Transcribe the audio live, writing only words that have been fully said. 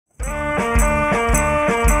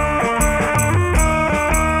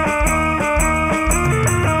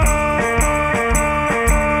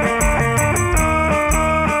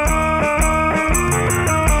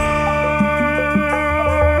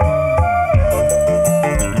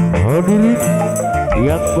hadirin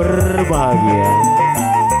yang berbahagia,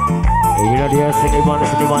 inilah dia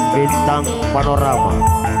seniman-seniman bintang panorama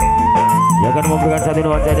yang akan memberikan satu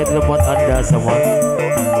nuansa di tempat Anda semua.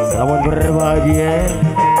 Selamat berbahagia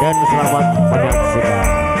dan selamat menyaksikan.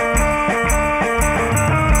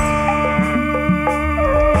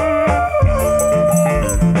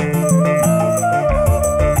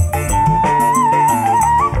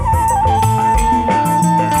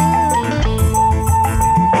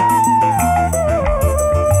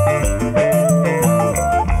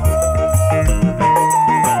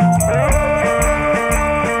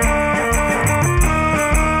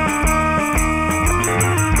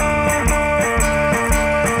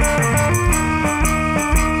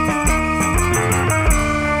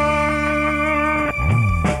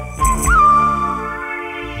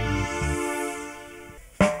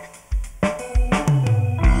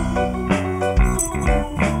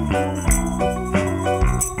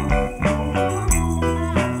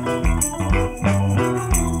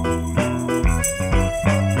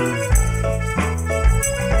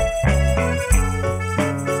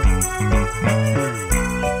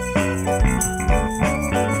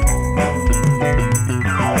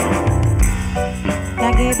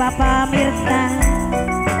 Bapak Mitra,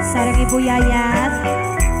 sareng Ibu Yayat,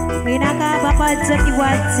 minaka Bapak Hajat Ibu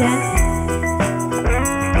Hajat,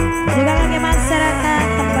 juga kami masyarakat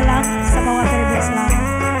Tambelang sama warga Ibu Islam.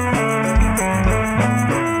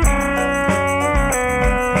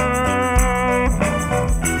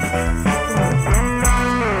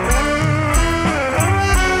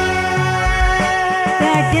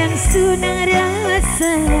 Kadang sunang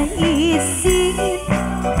rasa isi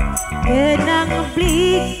kenang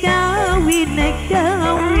beli kawin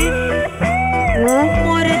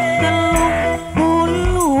umur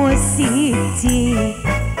 31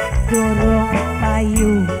 dorong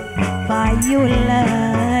payu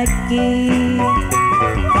lagi.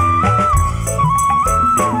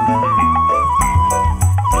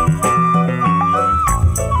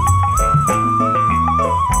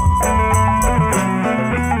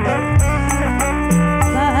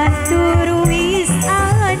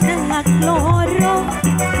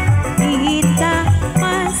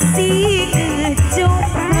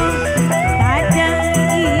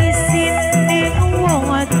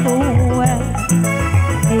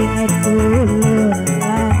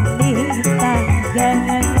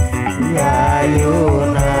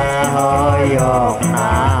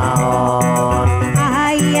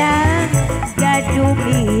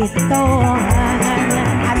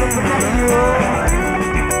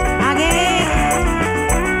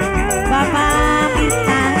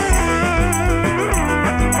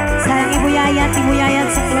 Ibu Yayat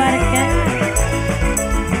sekeluarga.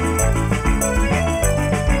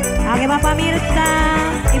 Oke Bapak Mitra,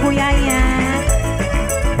 Ibu Yayat.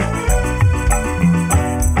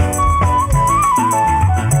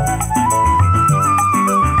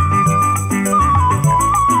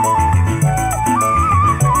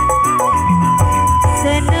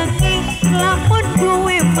 Senengi lamun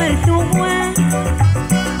gue mertua,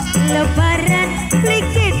 lebaran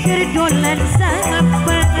pliket kerdolan sangat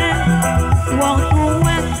banget. Wong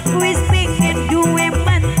tua wis pengen duwe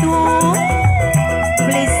mantu,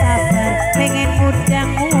 beli sabar pengen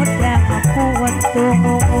mudang-mudang aku untung.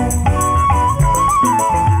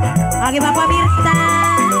 Oke Bapak Mitra,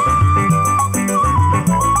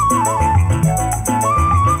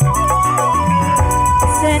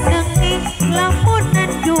 senengi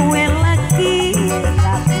lamunan duwe lagi,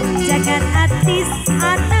 jangan atis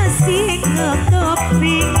ana sing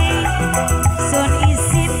ngekeping sun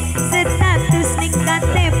isin status ning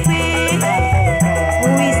KTP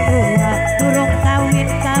wis tua durung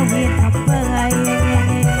kawin-kawin apa ae.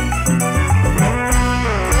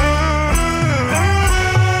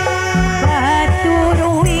 Batur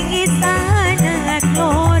wingis anak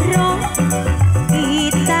loro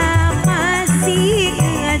kita masih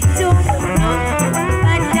jomblo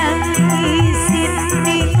padang isin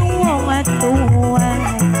ning wong tua.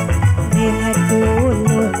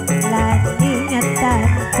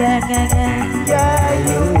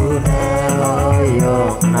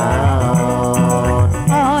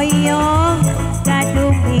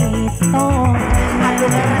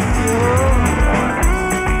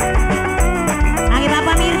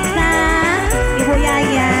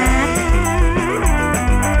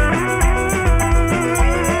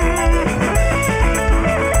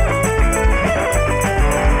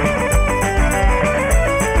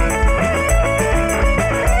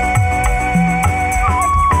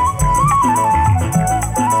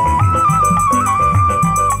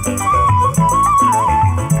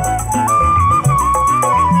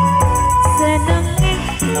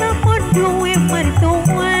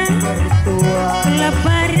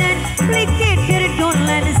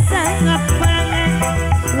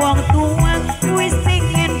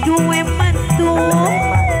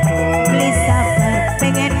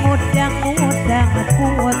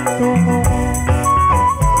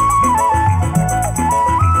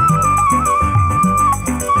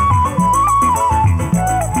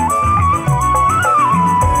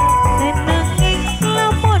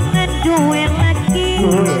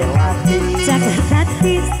 kue wati jaga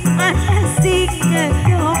hati mana sing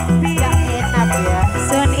ngedopi gak enak ya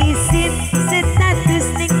son isin status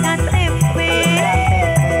ning KTP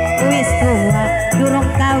wis tua durung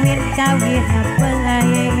kawin apa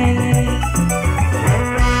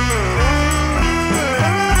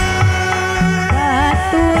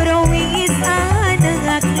batur wis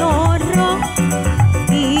anak loro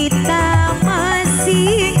kita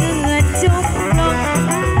masih ngejomblo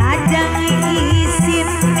kadang isin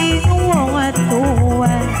ning wong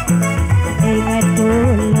tua ingat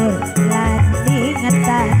dulu lati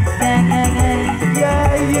ngetadang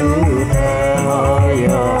Yayuna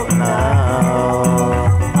hoyong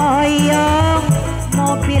oyong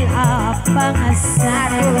mobil apa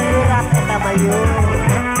ngesan murah kita bayu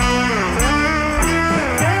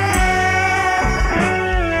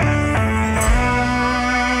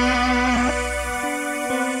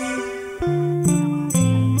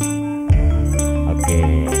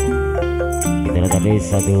tadi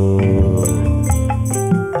satu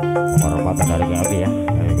penghormatan dari kami ya,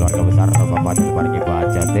 dari keluarga besar Bapak Ibu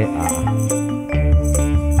Hajat